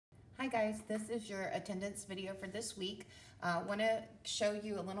guys, this is your attendance video for this week. I want to show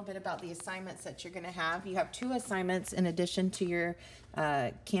you a little bit about the assignments that you're going to have. You have 2 assignments in addition to your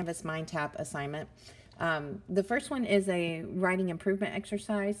Canvas MindTap assignment. The first one is a writing improvement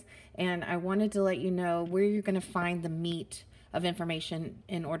exercise, and I wanted to let you know where you're going to find the meat of information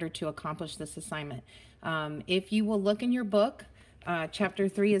in order to accomplish this assignment. If you will look in your book, chapter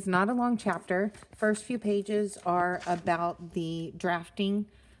 3 is not a long chapter. First few pages are about the drafting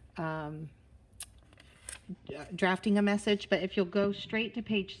a message, but if you'll go straight to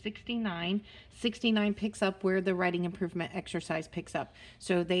page 69, 69 picks up where the writing improvement exercise picks up.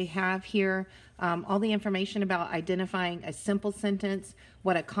 So they have here all the information about identifying a simple sentence,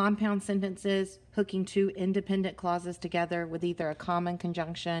 what a compound sentence is, hooking 2 independent clauses together with either a comma and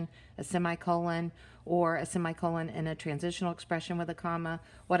conjunction, a semicolon, or a semicolon and a transitional expression with a comma,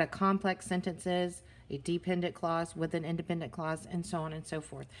 what a complex sentence is, a dependent clause with an independent clause, and so on and so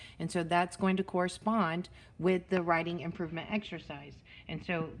forth. And so that's going to correspond with the writing improvement exercise. And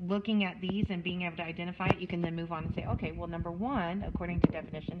so looking at these and being able to identify it, you can then move on and say, okay, well, number 1, according to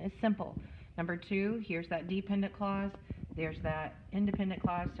definition, is simple. Number 2, here's that dependent clause, there's that independent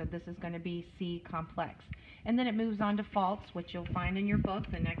clause, so this is going to be C, complex. And then it moves on to faults, which you'll find in your book.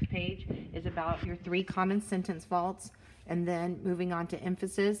 The next page is about your 3 common sentence faults, and then moving on to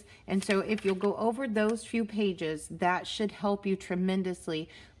emphasis. And so if you'll go over those few pages, that should help you tremendously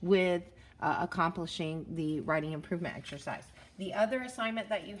with accomplishing the writing improvement exercise. The other assignment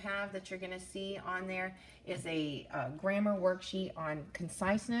that you have that you're going to see on there is a grammar worksheet on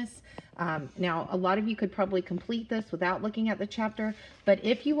conciseness. Now, a lot of you could probably complete this without looking at the chapter, but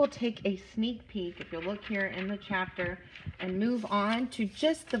if you will take a sneak peek, if you'll look here in the chapter and move on to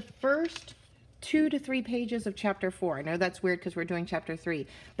just the first 2 to 3 pages of chapter 4. I know that's weird because we're doing chapter 3,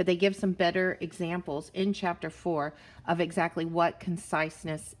 but they give some better examples in chapter 4 of exactly what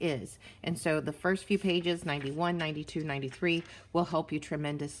conciseness is. And so the first few pages, 91, 92, 93, will help you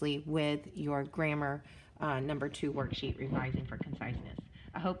tremendously with your grammar number 2 worksheet, revising for conciseness.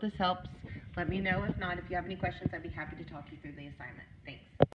 I hope this helps. Let me know. If not, if you have any questions, I'd be happy to talk you through the assignment. Thanks.